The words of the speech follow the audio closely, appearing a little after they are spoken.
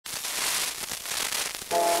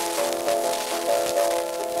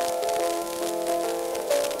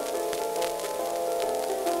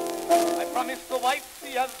promised the wife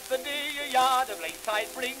the other day a yard of lace I'd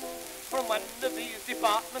bring from one of these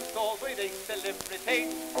department stores where they sell everything.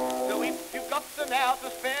 So if you've got them now to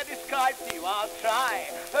spare, describe to you, I'll try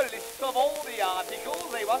a list of all the articles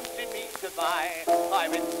they wanted me to buy. I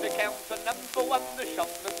went to counter number one, the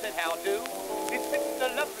shopman said, how do? It's been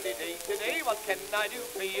a lovely day today, what can I do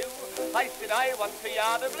for you? I said, I want a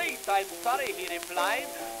yard of lace. I'm sorry, he replied,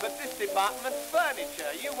 but this department's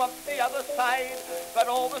furniture, you want the other side. But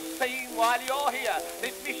all the same, while you're here,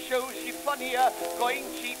 let me show chiffon here, going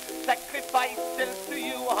cheap, sacrifice, sell to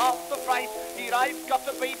you half the price. Here I've got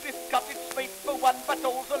a baby's cut, it's made for one, but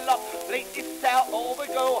all's a lot. Latest out, all the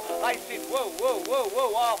go. I said, whoa, whoa, whoa,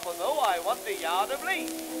 whoa, half a no, I want a yard of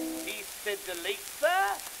lace. He said, the lace,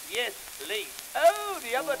 sir? Yes, lace. Oh,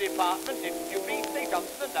 the other department, if you please, they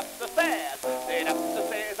jumped and up the stairs. Then up the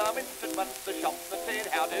stairs I went and once the shopman said,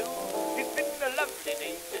 how do? It's been a lovely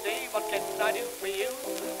day today, what can I do for you?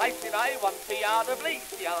 I said, I want a yard of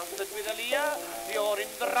lace. He answered with a leer, you're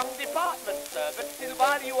in the wrong department, sir, but still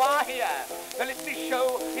while you are here, let me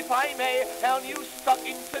show, if I may, our new stock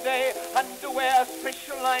in today. Underwear,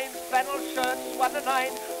 special line, flannel shirts, 1 and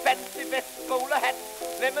 9, fancy vests, bowler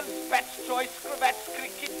hats, lemon spats, choice cravats,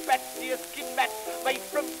 cricket bats, deerskin mats, made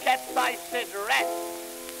from cats. I said,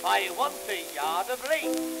 rats, I want a yard of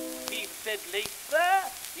lace. He said, lace, sir?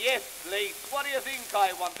 Yes, lace. What do you think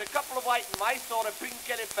I want? A couple of white mice or a pink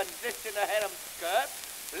elephant dressed in a harem skirt?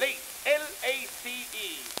 Lace,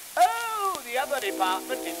 L-A-C-E. Oh, the other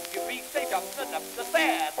department, if you please, they jumped and up the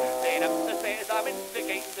stairs. Then up the stairs I went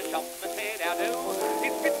again, the shopman said, how do?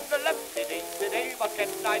 It's been a lovely day today, what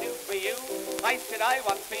can I do for you? I said, I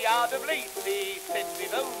want a yard of lace. He said,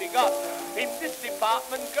 we've only got in this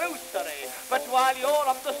department grocery. But while you're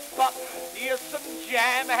on the spot, here's some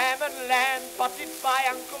jam, ham and lamb, potted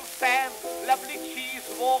by Uncle Sam. Lovely cheese,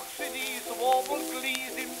 walks with ease, warble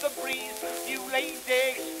glees in the breeze. You laid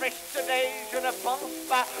eggs fresh today, je ne pense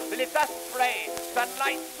pas, let us pray.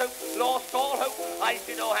 Sunlight soap, lost all hope. I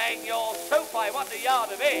said, oh, hang your soap, I want a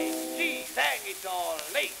yard of eggs. Geez, hang it all,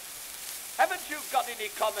 lace. Haven't you got any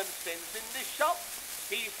common sense in this shop?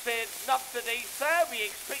 He said, not today, sir. We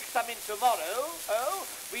expect some in tomorrow. Oh,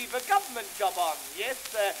 we've a government job on. Yes,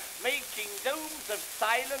 sir, making domes of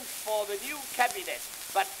silence for the new cabinet.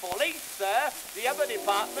 But for lace, sir, the other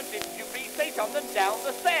department, if you please, they on them down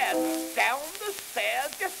the stairs. Down the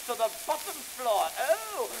stairs, just to the bottom floor.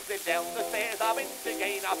 Oh, then down the stairs I went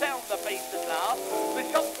again. I found the place at last. The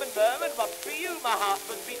shopman murmured, what for you? My heart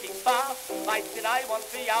was beating fast. I said, I want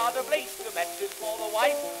a yard of lace to match this for the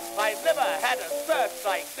wife. I've never had a search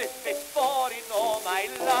like this before in all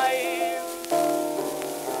my life.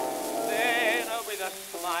 Then with a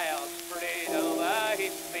smile spread over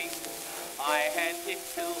his face, I handed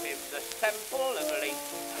to him the sample of lace.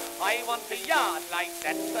 I want a yard like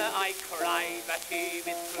that, sir, I cried, but he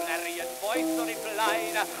with clarion voice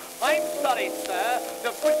replied, I'm sorry, sir,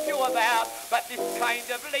 to put you about, but this kind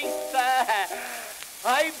of lace, sir,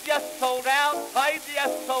 I've just sold out, I've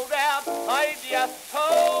just sold out, I've just sold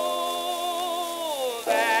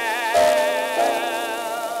out.